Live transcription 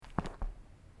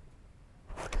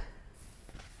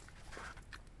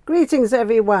Greetings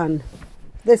everyone.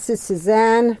 This is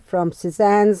Suzanne from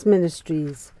Suzanne's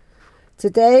Ministries.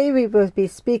 Today we will be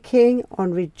speaking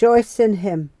on Rejoice in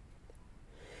Him.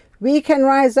 We can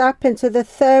rise up into the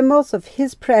thermals of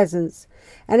His presence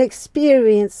and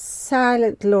experience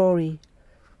silent glory,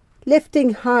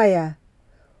 lifting higher,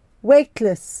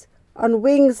 weightless on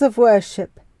wings of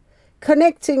worship,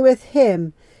 connecting with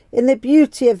Him in the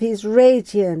beauty of His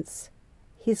radiance,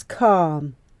 His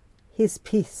calm, His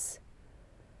peace.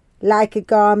 Like a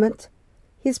garment,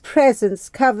 His presence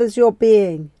covers your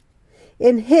being.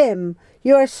 In Him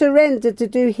you are surrendered to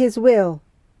do His will.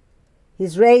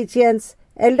 His radiance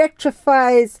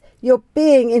electrifies your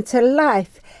being into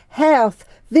life, health,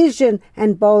 vision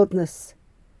and boldness.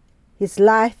 His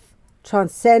life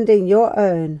transcending your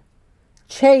own,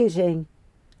 changing,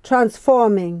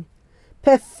 transforming,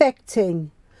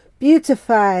 perfecting,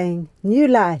 beautifying new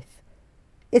life.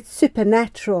 It's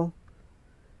supernatural.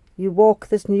 You walk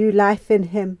this new life in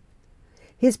Him,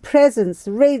 His presence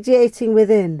radiating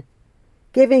within,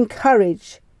 giving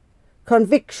courage,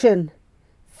 conviction,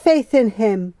 faith in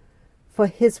Him for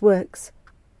His works,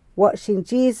 watching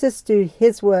Jesus do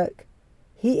His work.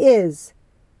 He is,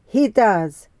 He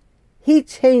does, He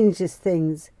changes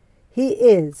things, He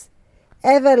is,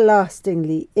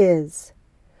 everlastingly is.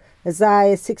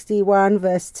 Isaiah 61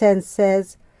 verse 10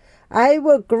 says, I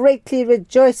will greatly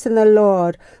rejoice in the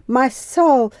Lord. My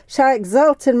soul shall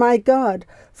exult in my God,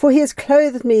 for He has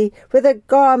clothed me with the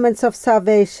garments of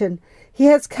salvation. He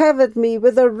has covered me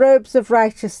with the robes of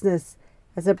righteousness,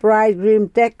 as a bridegroom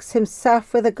decks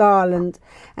himself with a garland,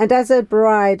 and as a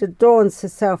bride adorns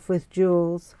herself with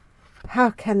jewels. How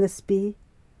can this be?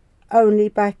 Only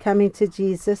by coming to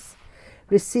Jesus,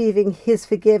 receiving His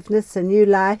forgiveness and new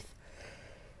life,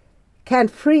 can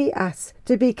free us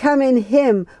to become in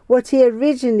Him what He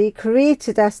originally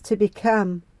created us to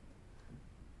become.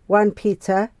 1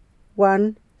 Peter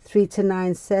 1,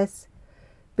 3-9 says,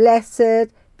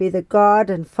 Blessed be the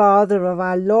God and Father of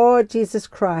our Lord Jesus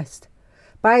Christ.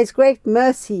 By His great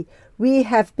mercy we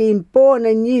have been born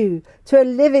anew to a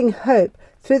living hope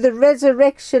through the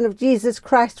resurrection of Jesus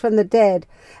Christ from the dead,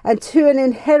 and to an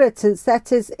inheritance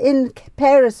that is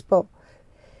imperishable,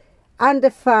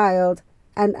 undefiled,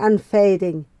 and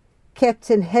unfading,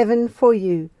 kept in heaven for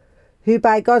you, who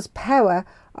by God's power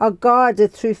are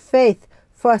guarded through faith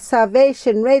for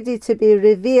salvation ready to be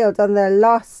revealed on the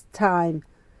last time.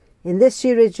 In this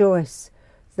you rejoice,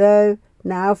 though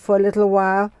now for a little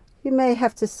while you may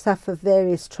have to suffer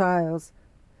various trials,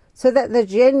 so that the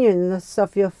genuineness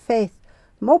of your faith,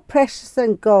 more precious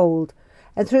than gold,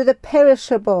 and through the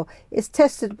perishable is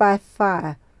tested by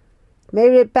fire, may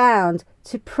rebound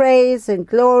to praise and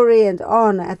glory and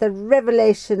honor at the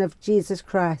revelation of Jesus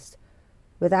Christ.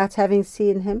 Without having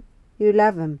seen Him, you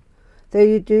love Him. Though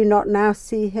you do not now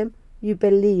see Him, you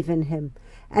believe in Him,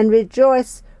 and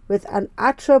rejoice with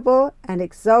unutterable and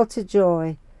exalted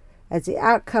joy. As the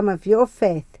outcome of your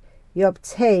faith, you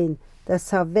obtain the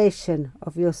salvation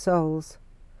of your souls.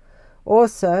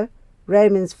 Also,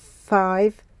 Romans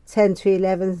 5,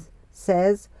 10-11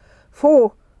 says,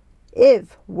 For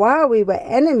if, while we were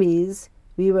enemies,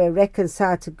 we were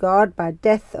reconciled to God by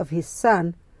death of His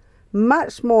Son,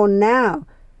 much more now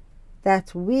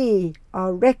that we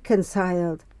are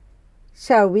reconciled,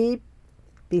 shall we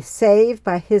be saved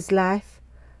by His life?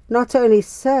 Not only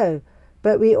so,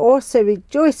 but we also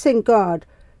rejoice in God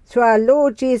through our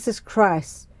Lord Jesus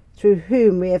Christ, through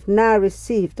whom we have now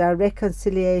received our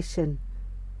reconciliation.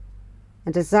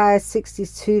 And Isaiah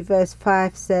 62 verse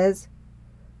 5 says,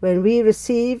 When we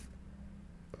receive,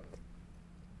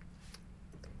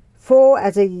 For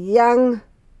as a young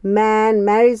man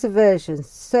marries a virgin,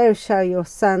 so shall your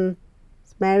sons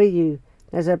marry you.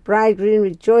 As a bridegroom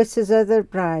rejoices over the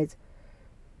bride,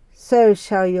 so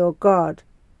shall your God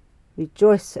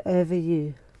rejoice over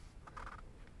you.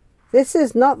 Is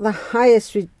this not the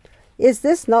highest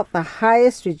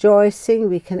rejoicing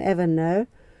we can ever know?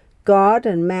 God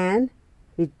and man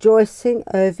rejoicing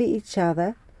over each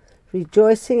other,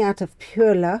 rejoicing out of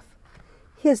pure love.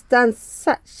 He has done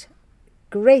such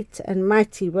great and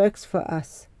mighty works for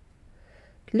us.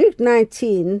 Luke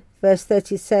 19 verse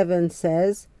 37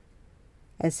 says,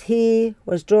 As He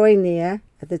was drawing near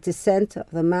at the descent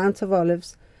of the Mount of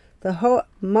Olives, the whole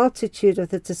multitude of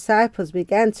the disciples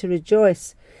began to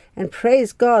rejoice and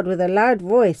praise God with a loud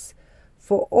voice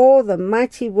for all the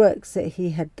mighty works that He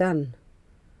had done.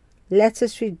 Let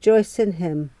us rejoice in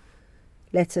Him.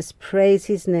 Let us praise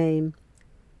His name.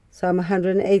 Psalm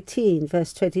 118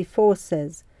 verse 24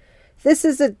 says, This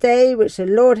is a day which the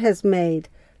Lord has made.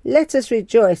 Let us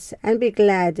rejoice and be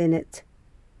glad in it.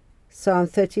 Psalm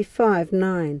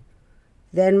 35:9.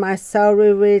 Then my soul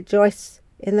will rejoice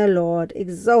in the Lord,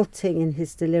 exulting in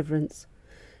his deliverance.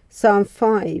 Psalm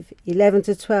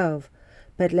 5:11-12.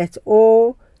 But let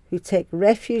all who take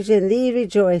refuge in thee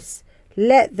rejoice.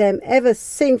 Let them ever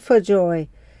sing for joy.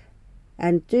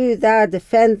 And do thou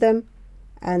defend them,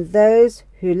 and those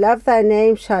who love thy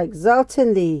name shall exult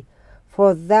in thee.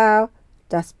 For thou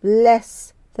dost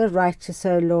bless the righteous,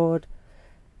 O Lord.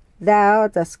 Thou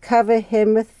dost cover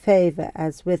him with favour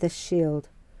as with a shield.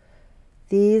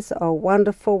 These are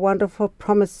wonderful, wonderful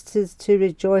promises to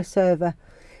rejoice over.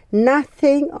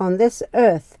 Nothing on this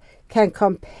earth can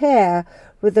compare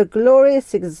with the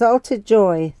glorious exalted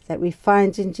joy that we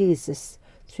find in Jesus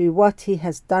through what he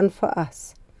has done for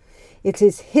us. It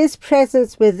is his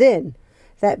presence within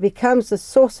that becomes the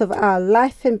source of our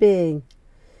life and being.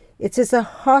 It is a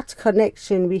heart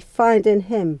connection we find in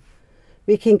him.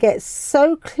 We can get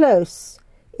so close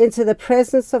into the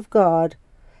presence of God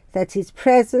that his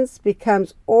presence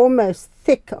becomes almost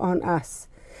thick on us,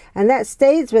 and that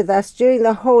stays with us during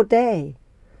the whole day.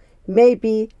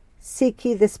 Maybe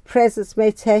seeking this presence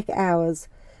may take hours,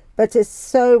 but it's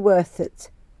so worth it.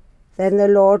 Then the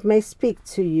Lord may speak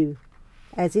to you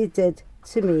as he did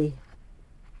to me.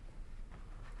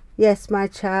 Yes, my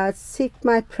child, seek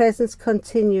my presence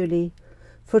continually,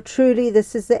 for truly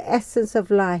this is the essence of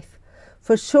life,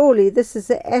 for surely this is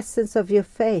the essence of your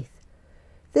faith.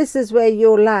 This is where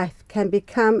your life can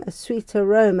become a sweet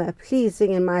aroma,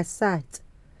 pleasing in my sight.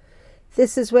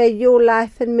 This is where your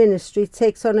life and ministry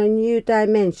takes on a new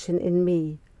dimension in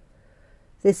me.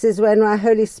 This is when my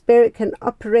Holy Spirit can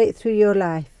operate through your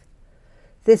life.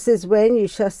 This is when you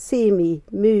shall see me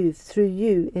move through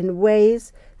you in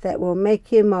ways that will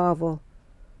make you marvel,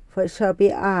 for it shall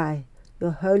be I,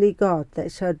 your holy God,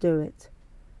 that shall do it.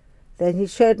 Then he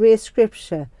showed me a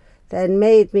scripture, then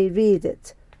made me read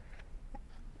it.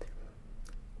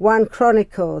 1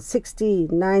 Chronicles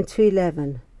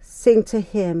 16:9-11. Sing to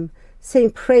him,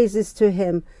 sing praises to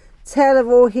him, tell of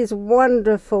all his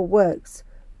wonderful works,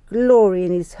 glory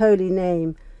in his holy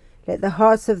name. Let the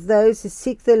hearts of those who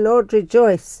seek the Lord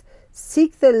rejoice.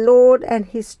 Seek the Lord and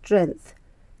his strength.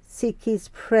 Seek his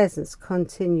presence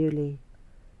continually.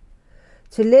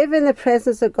 To live in the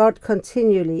presence of God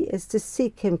continually is to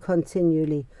seek him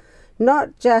continually,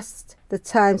 not just the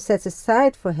time set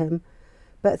aside for him,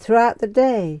 but throughout the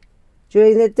day,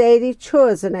 during the daily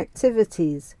chores and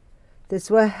activities. This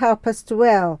will help us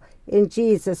dwell in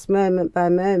Jesus moment by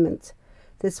moment.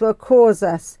 This will cause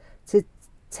us to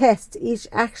test each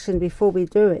action before we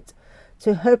do it,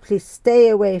 to hopefully stay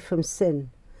away from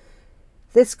sin.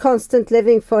 This constant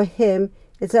living for him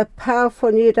is a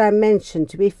powerful new dimension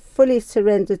to be fully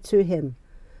surrendered to him.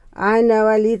 I know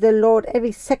I lead the Lord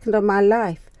every second of my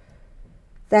life,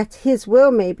 that his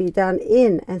will may be done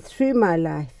in and through my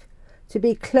life, to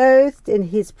be clothed in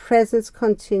his presence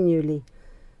continually.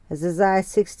 As Isaiah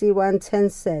 61:10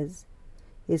 says,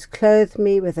 he has clothed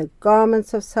me with the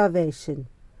garments of salvation.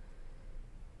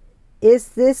 Is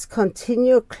this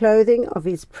continual clothing of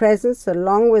his presence,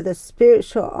 along with the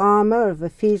spiritual armor of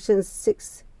Ephesians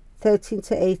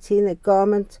 6:13-18, the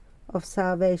garment of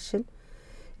salvation?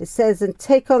 It says, and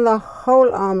take on the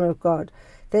whole armor of God,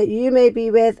 that you may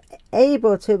be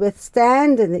able to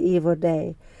withstand in the evil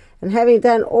day. And having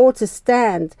done all to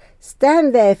stand,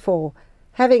 stand therefore,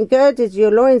 having girded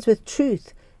your loins with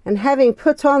truth, and having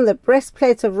put on the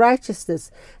breastplate of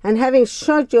righteousness, and having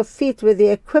shod your feet with the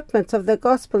equipment of the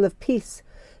gospel of peace.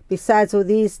 Besides all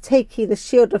these, take ye the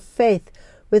shield of faith,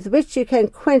 with which you can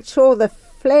quench all the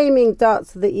flaming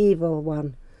darts of the evil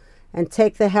one. And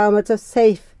take the helmet of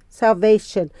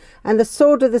salvation, and the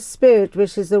sword of the Spirit,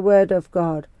 which is the word of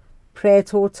God. Pray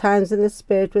at all times in the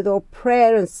Spirit with all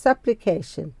prayer and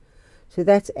supplication. To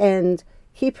that end,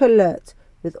 keep alert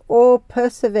with all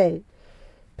perseverance,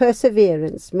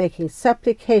 making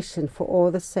supplication for all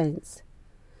the saints.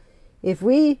 If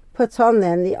we put on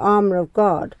then the armour of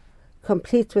God,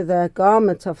 complete with the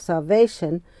garment of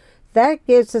salvation, that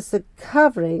gives us the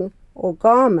covering or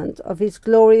garment of his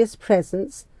glorious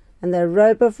presence and the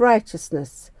robe of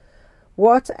righteousness.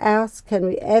 What else can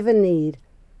we ever need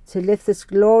to live this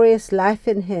glorious life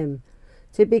in him,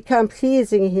 to become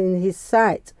pleasing in his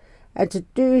sight, and to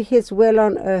do his will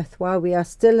on earth while we are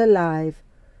still alive?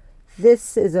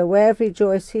 This is a way of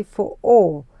rejoicing for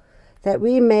all that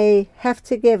we may have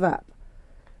to give up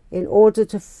in order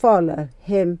to follow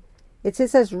him. It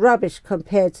is as rubbish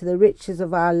compared to the riches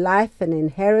of our life and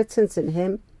inheritance in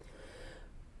him,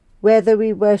 whether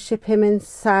we worship him in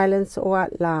silence or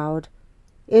out loud,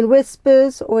 in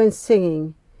whispers or in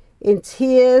singing, in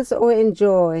tears or in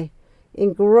joy,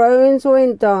 in groans or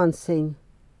in dancing,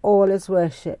 all is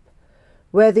worship.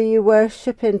 Whether you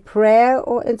worship in prayer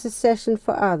or intercession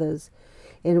for others,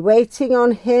 in waiting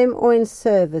on Him or in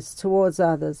service towards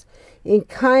others, in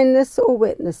kindness or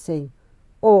witnessing,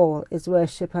 all is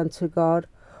worship unto God.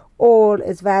 All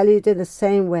is valued in the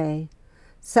same way.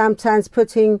 Sometimes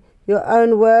putting your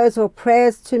own words or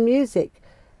prayers to music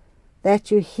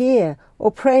that you hear,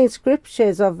 or praying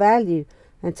scriptures of value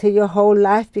until your whole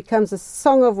life becomes a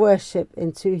song of worship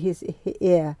into His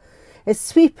ear, a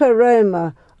sweet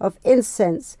aroma of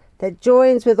incense that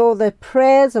joins with all the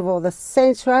prayers of all the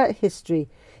saints throughout history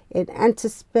in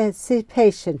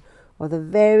anticipation of the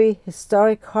very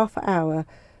historic half hour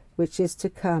which is to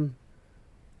come,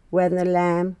 when the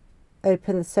Lamb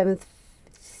opened the seventh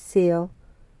seal.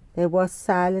 There was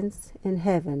silence in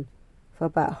heaven for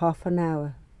about half an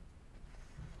hour.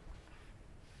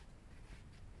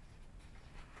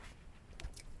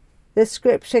 This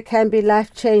scripture can be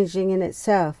life-changing in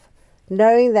itself,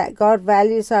 knowing that God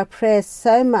values our prayers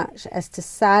so much as to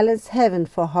silence heaven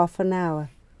for half an hour.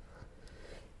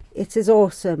 It is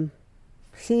awesome.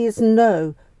 Please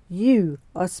know you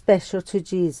are special to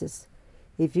Jesus.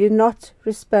 If you've not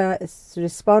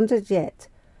responded yet,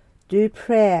 do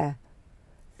prayer,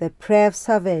 the prayer of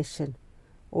salvation,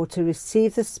 or to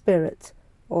receive the Spirit,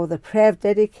 or the prayer of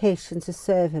dedication to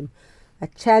serve Him. I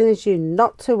challenge you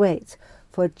not to wait,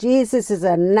 for Jesus is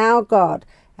a now God,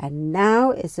 and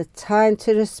now is the time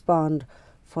to respond,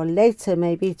 for later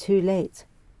may be too late.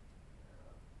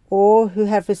 All who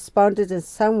have responded in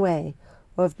some way,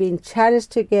 or have been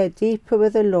challenged to go deeper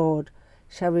with the Lord,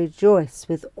 shall rejoice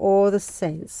with all the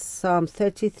saints. Psalm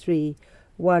 33,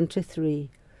 1-3.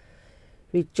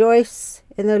 Rejoice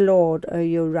in the Lord, O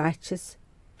you righteous.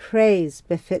 Praise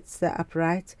befits the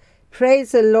upright.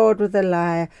 Praise the Lord with a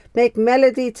lyre. Make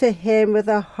melody to Him with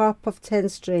a harp of 10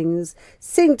 strings.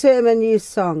 Sing to Him a new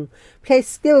song. Play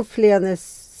skillfully on the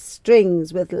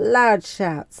strings with loud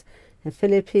shouts. In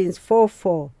Philippians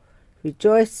 4:4.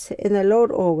 Rejoice in the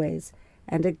Lord always.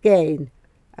 And again,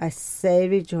 I say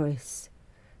rejoice.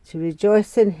 To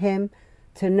rejoice in Him,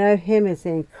 to know Him, is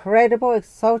the incredible,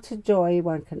 exalted joy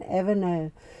one can ever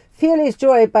know. Feel His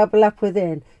joy bubble up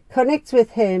within. Connect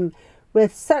with Him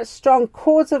with such strong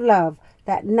cords of love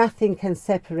that nothing can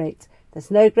separate.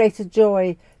 There's no greater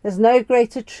joy. There's no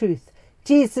greater truth.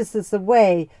 Jesus is the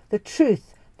way, the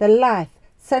truth, the life,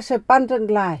 such abundant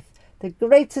life, the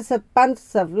greatest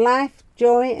abundance of life,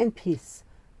 joy and peace.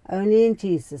 Only in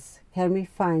Jesus can we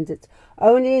find it.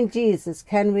 Only in Jesus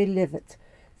can we live it.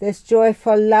 This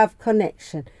joyful love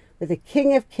connection with the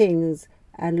King of Kings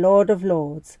and Lord of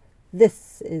Lords.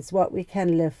 This is what we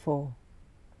can live for.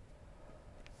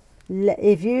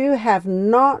 If you have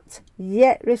not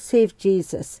yet received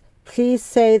Jesus, please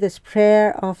say this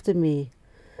prayer after me.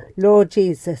 Lord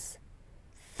Jesus,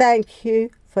 thank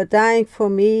you for dying for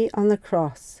me on the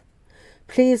cross.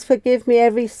 Please forgive me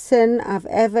every sin I've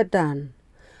ever done.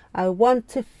 I want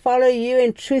to follow you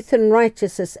in truth and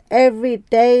righteousness every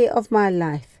day of my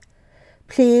life.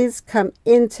 Please come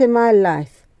into my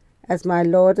life as my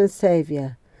Lord and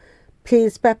Saviour.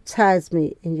 Please baptize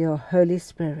me in your Holy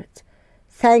Spirit.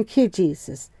 Thank you,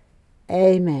 Jesus.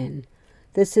 Amen.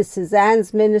 This is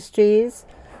Suzanne's Ministries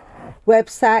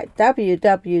website,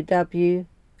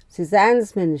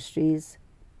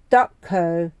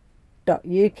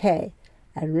 www.suzannesministries.co.uk.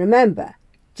 And remember,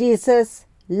 Jesus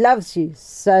loves you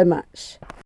so much.